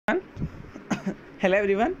Hello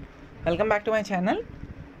everyone, welcome back to my channel.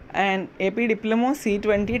 And AP diploma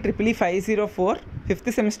c20 EEE 504 5th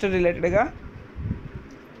semester related ga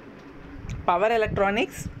power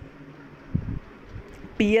electronics,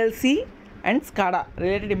 PLC and scada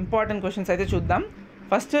related important questions అయితే చూద్దాం.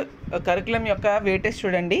 First curriculum యొక్క weightage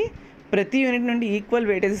చూడండి. ప్రతి unit నుండి equal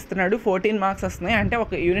weightage ఇస్తున్నాడు. 14 marks వస్తున్నాయి. అంటే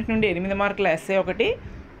ఒక యూనిట్ నుండి 8 మార్కుల ఎస్ఏ ఒకటి,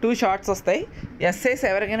 2 షార్ట్స్ వస్తాయి. ఎస్ఏస్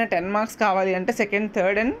ఎవరికైనా 10 మార్క్స్ కావాలి అంటే second,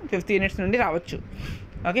 third and fifth units నుండి రావచ్చు.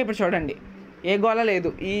 ఓకే, ఇప్పుడు చూడండి, ఏ గోల లేదు.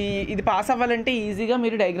 ఇది పాస్ అవ్వాలంటే ఈజీగా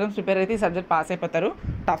మీరు డయాగ్రామ్స్ ప్రిపేర్ అయితే ఈ సబ్జెక్ట్ పాస్ అయిపోతారు.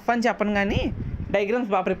 టఫ్ అని చెప్పను కానీ డయాగ్రామ్స్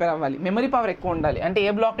బాగా ప్రిపేర్ అవ్వాలి. మెమరీ పవర్ ఎక్కువ ఉండాలి. అంటే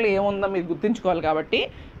ఏ బ్లాక్లో ఏముందో మీరు గుర్తుంచుకోవాలి. కాబట్టి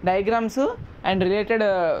diagrams and related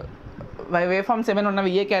way forms ఏమైనా ఉన్నా,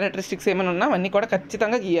 ఏ క్యారెక్టరిస్టిక్స్ ఏమైనా ఉన్నా అవన్నీ కూడా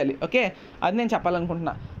ఖచ్చితంగా గీయాలి. ఓకే, అది నేను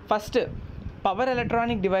చెప్పాలనుకుంటున్నా. ఫస్ట్ పవర్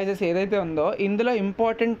ఎలక్ట్రానిక్ డివైజెస్ ఏదైతే ఉందో ఇందులో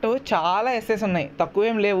ఇంపార్టెంట్ చాలా ఎస్సేస్ ఉన్నాయి,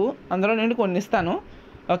 తక్కువేం లేవు. అందులో నేను కొన్ని ఇస్తాను.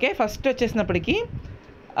 ఓకే, ఫస్ట్ వచ్చేసినప్పటికీ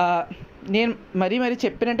నేను మరీ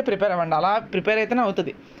చెప్పినట్టు ప్రిపేర్ అవ్వండి. అలా ప్రిపేర్ అయితేనే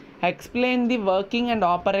అవుతుంది. Explain the working and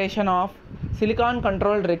operation of silicon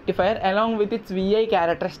controlled rectifier along with its VI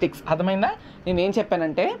characteristics. అర్థమైందా? నేనేం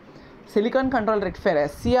చెప్పానంటే సిలికాన్ కంట్రోల్ రెక్టిఫైర్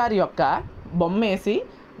ఎస్సిఆర్ యొక్క బొమ్మ వేసి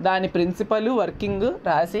దాని ప్రిన్సిపల్ వర్కింగ్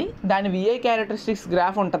రాసి దాని విఐ క్యారెక్టరిస్టిక్స్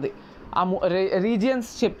గ్రాఫ్ ఉంటుంది, ఆ రీజియన్స్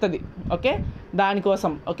చెప్తుంది. ఓకే,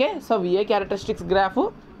 దానికోసం. Okay, so VI characteristics graph,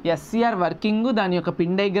 SCR working, దాని యొక్క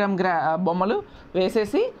పిన్ డయాగ్రామ్ బొమ్మలు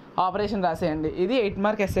వేసేసి ఆపరేషన్ రాసేయండి. ఇది 8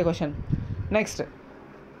 మార్క్ ఎస్ఏ క్వశ్చన్. నెక్స్ట్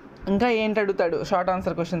ఇంకా ఏంటి అడుగుతాడు షార్ట్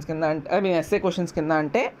ఆన్సర్ క్వశ్చన్స్ కింద అంటే, ఐ మీన్ ఎస్ఏ క్వశ్చన్స్ కింద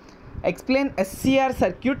అంటే explain SCR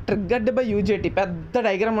circuit triggered by UJT. పెద్ద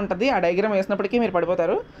డయాగ్రామ్ ఉంటుంది. ఆ డయాగ్రామ్ వేసినప్పటికీ మీరు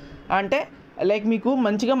పడిపోతారు. అంటే లైక్ మీకు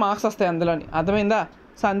మంచిగా మార్క్స్ వస్తాయి అందులోని. అర్థమైందా?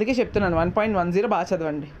 సో అందుకే చెప్తున్నాను 1.10 బాగా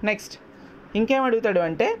చదవండి. నెక్స్ట్ ఇంకేం అడుగుతాడు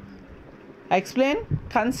అంటే explain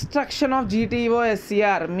construction of GTO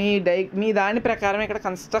SCR. మీ దాని ప్రకారం ఇక్కడ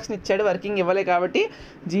కన్స్ట్రక్షన్ ఇచ్చాడు, వర్కింగ్ ఇవ్వలే కాబట్టి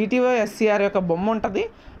జీటీఓ ఎస్సిఆర్ యొక్క బొమ్మ ఉంటుంది,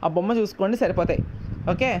 ఆ బొమ్మ చూసుకోండి సరిపోతాయి.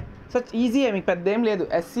 ఓకే, సో ఈజీయే, మీకు పెద్ద ఏం లేదు.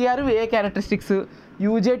 SCR A characteristics,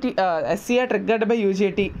 UJT SCR triggered by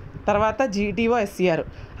UJT, తర్వాత జీటీఓ ఎస్సిఆర్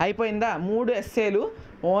అయిపోయిందా? 3 ఎస్ఏలు.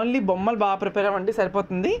 ఓన్లీ బొమ్మలు బాగా ప్రిపేర్ అవ్వండి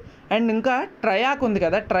సరిపోతుంది. అండ్ ఇంకా ట్రయాక్ ఉంది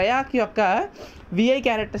కదా, ట్రయాక్ యొక్క విఐ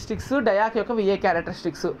క్యారెక్టరిస్టిక్స్, డయాక్ యొక్క విఐ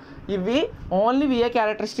క్యారెక్టరిస్టిక్స్. ఇవి ఓన్లీ విఐ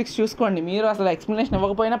క్యారెక్టరిస్టిక్స్ చూసుకోండి. మీరు అసలు ఎక్స్ప్లెనేషన్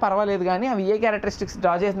ఇవ్వకపోయినా పర్వాలేదు, కానీ ఆ విఐ క్యారెక్టరిస్టిక్స్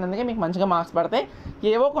డ్రా చేసినందుకే మీకు మంచిగా మార్క్స్ పడతాయి.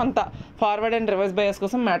 ఏవో కొంత ఫార్వర్డ్ అండ్ రివర్స్ బయాస్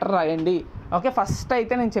కోసం మ్యాటర్ రాయండి. ఓకే, ఫస్ట్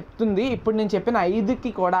అయితే నేను చెప్తుంది, ఇప్పుడు నేను చెప్పిన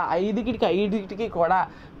 5కి కూడా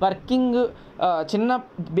వర్కింగ్ చిన్న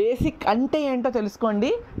బేసిక్ అంటే ఏంటో తెలుసుకోండి.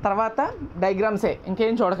 తర్వాత డయాగ్రామ్సే,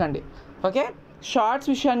 ఇంకేం చూడకండి. ఓకే, షార్ట్స్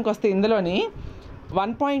విషయానికి వస్తే ఇందులోని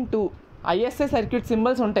 1.2 ఐఎస్ఐ సర్క్యూట్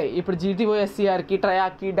సింబల్స్ ఉంటాయి. ఇప్పుడు జీటీఓ ఎస్సిఆర్కి,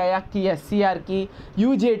 ట్రయాక్కి, డయాక్కి, ఎస్సిఆర్కి,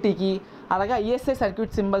 యూజేటీకి, అలాగే ఐఎస్ఐ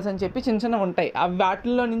సర్క్యూట్ సింబల్స్ అని చెప్పి చిన్నవి ఉంటాయి.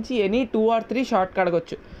 వాటిల్లో నుంచి ఎనీ 2 or 3 షార్ట్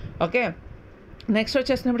అడగొచ్చు. ఓకే, నెక్స్ట్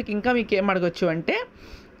వచ్చేసినప్పటికి ఇంకా మీకు ఏం అడగొచ్చు అంటే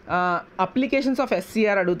అప్లికేషన్స్ ఆఫ్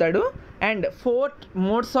ఎస్సిఆర్ అడుగుతాడు, and 4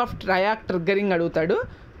 modes of TRIAC triggering అడుగుతాడు.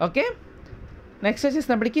 Okay, next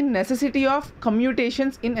వచ్చేసినప్పటికి necessity of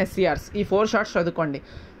కమ్యూటేషన్స్ in ఎస్సిఆర్స్. ఈ 4 షార్ట్స్ చదువుకోండి.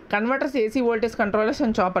 Converters, AC voltage controllers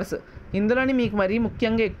and choppers. ఇందులోని మీకు మరీ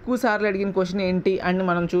ముఖ్యంగా ఎక్కువ సార్లు అడిగిన క్వశ్చన్ ఏంటి అని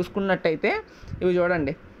మనం చూసుకున్నట్టయితే ఇవి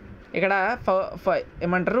చూడండి. ఇక్కడ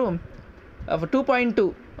ఏమంటారు 2.2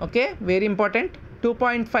 okay very important,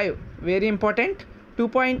 2.5 very important,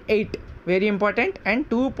 2.8 very important and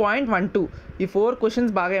 2.12. ఈ 4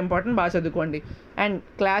 క్వశ్చన్స్ బాగా ఇంపార్టెంట్, బాగా చదువుకోండి. అండ్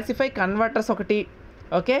క్లాసిఫై కన్వర్టర్స్ ఒకటి.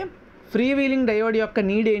 ఓకే, ఫ్రీ వీలింగ్ డయోడ్ యొక్క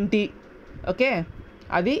నీడ్ ఏంటి? ఓకే,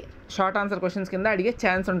 అది షార్ట్ ఆన్సర్ క్వశ్చన్స్ కింద అడిగే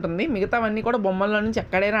ఛాన్స్ ఉంటుంది. మిగతావన్నీ కూడా బొమ్మల్లో నుంచి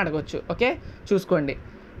ఎక్కడైనా అడగవచ్చు. ఓకే, చూసుకోండి.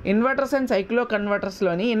 ఇన్వర్టర్స్ అండ్ సైక్లో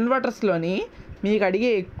ఇన్వర్టర్స్లోని మీకు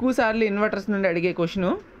అడిగే ఎక్కువ సార్లు ఇన్వర్టర్స్ నుండి అడిగే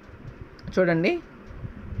క్వశ్చను చూడండి.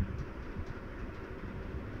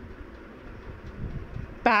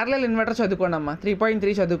 ప్యారలల్ ఇన్వర్టర్ చదువుకోండి అమ్మా.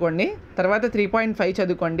 3.3 చదువుకోండి, తర్వాత 3.5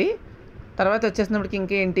 చదువుకోండి, తర్వాత వచ్చేసినప్పటికి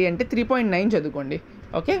ఇంకేంటి అంటే 3.9 చదువుకోండి.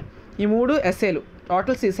 ఓకే, ఈ 3 ఎస్ఏలు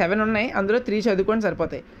టోటల్ 7 ఉన్నాయి, అందులో 3 చదువుకోండి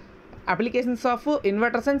సరిపోతాయి. Applications of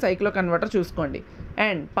inverters and సైక్లో converter చూసుకోండి.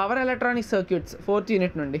 And power electronic circuits 4th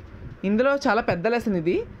unit నుండి. ఇందులో చాలా పెద్ద లెసన్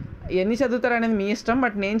ఇది, ఎన్ని చదువుతారు అనేది మీ ఇష్టం.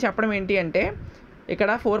 బట్ నేను చెప్పడం ఏంటి అంటే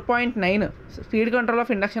ఇక్కడ 4.9 speed control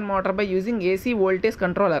of induction motor by using AC voltage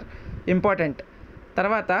controller important.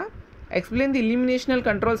 తర్వాత explain the ఇల్యూమినేషనల్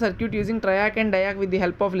control circuit using TRIAC and డయాక్ with the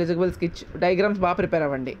help of eligible switch. Diagrams బాగా ప్రిపేర్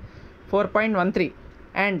అవ్వండి. 4.13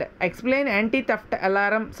 and explain anti theft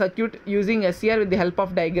alarm circuit using SCR with the help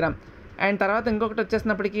of diagram. And తర్వాత ఇంకొకటి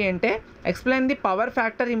వచ్చేసినప్పటికీ అంటే explain the power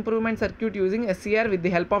factor improvement circuit using SCR with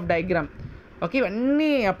the help of diagram. Okay, ఇవన్నీ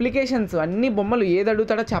applications, అన్ని బొమ్మలు ఏది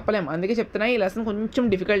అడుగుతాడో చెప్పలేము. అందుకే చెప్తున్నా ఈ లెసన్ కొంచెం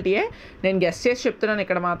డిఫికల్టీయే. నేను గెస్ చేసి చెప్తున్నాను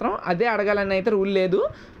ఇక్కడ మాత్రం. అదే అడగాలని అయితే రూల్ లేదు.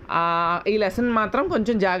 ఈ లెసన్ మాత్రం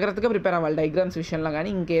కొంచెం జాగ్రత్తగా ప్రిపేర్ అవ్వాలి డయాగ్రామ్స్ విషయంలో కానీ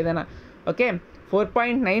ఇంకేదైనా. ఓకే,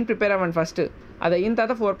 4.9 ప్రిపేర్ అవ్వండి ఫస్ట్. అది అయిన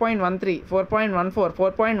తర్వాత 4.13, 4.14,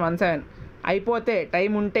 4.17 అయిపోతే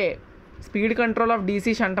టైం ఉంటే speed control of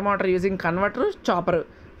DC shunt motor using converter chopper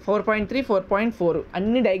 4.3, 4.4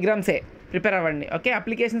 అన్ని డయాగ్రామ్సే ప్రిపేర్ అవ్వండి. Okay,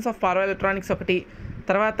 applications of power electronics ఒకటి,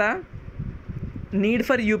 తర్వాత నీడ్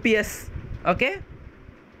ఫర్ యూపీఎస్. ఓకే,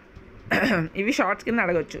 ఇవి షార్ట్స్ కింద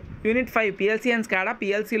అడగచ్చు. Unit 5 PLC and స్కాడా.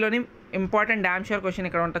 పిఎల్సీలోని important damn sure question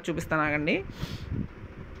ఇక్కడ ఉంటుంది, చూపిస్తాను ఆగండి.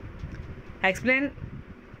 ఎక్స్ప్లెయిన్,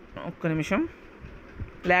 ఒక్క నిమిషం,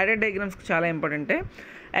 లాడర్ డయాగ్రామ్స్కి చాలా ఇంపార్టెంటే.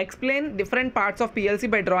 Explain different parts of PLC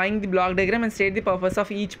by drawing the block diagram and state the purpose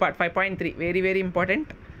of each part. 5.3 very very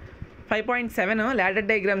important. 5.7 ladder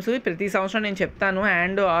diagrams ప్రతి సంవత్సరం నేను చెప్తాను.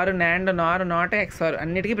 And, are, NAND, Nar, not, XR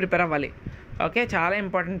అన్నిటికీ ప్రిపేర్ అవ్వాలి. ఓకే, చాలా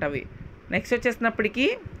important అవి. Next వచ్చేసినప్పటికీ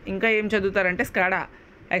ఇంకా ఏం చదువుతారంటే స్కాడా.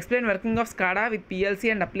 Explain working of స్కాడా with PLC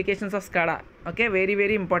and applications of స్కాడా. Okay, very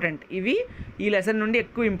very important. ఇవి ఈ లెసన్ నుండి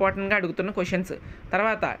ఎక్కువ ఇంపార్టెంట్గా అడుగుతున్న క్వశ్చన్స్.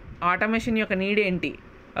 తర్వాత ఆటోమేషన్ యొక్క నీడ్ ఏంటి.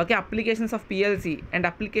 Okay, applications of PLC and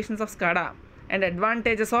applications of స్కాడా and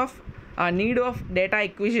advantages of need of data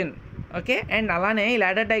acquisition. Okay, and అలానే ఈ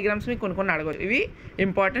లాడర్ డయాగ్రామ్స్ మీకు కొన్ని అడగవచ్చు. ఇవి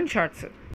ఇంపార్టెంట్ షార్ట్స్.